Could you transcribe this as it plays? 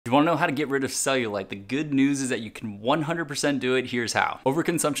If you want to know how to get rid of cellulite, the good news is that you can 100% do it. Here's how.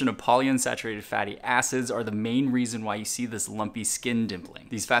 Overconsumption of polyunsaturated fatty acids are the main reason why you see this lumpy skin dimpling.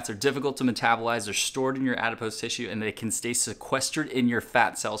 These fats are difficult to metabolize, they're stored in your adipose tissue, and they can stay sequestered in your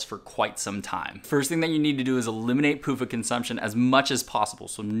fat cells for quite some time. First thing that you need to do is eliminate PUFA consumption as much as possible.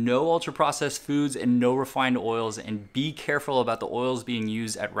 So no ultra-processed foods and no refined oils, and be careful about the oils being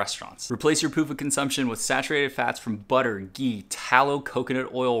used at restaurants. Replace your PUFA consumption with saturated fats from butter, ghee, tallow,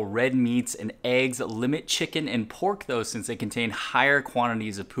 coconut oil, red meats, and eggs. Limit chicken and pork though, since they contain higher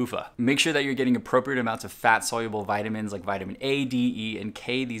quantities of PUFA. Make sure that you're getting appropriate amounts of fat-soluble vitamins like vitamin A, D, E, and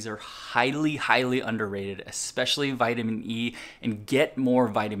K. These are highly underrated, especially vitamin E, and get more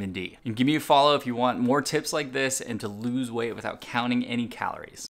vitamin D. And give me a follow if you want more tips like this and to lose weight without counting any calories.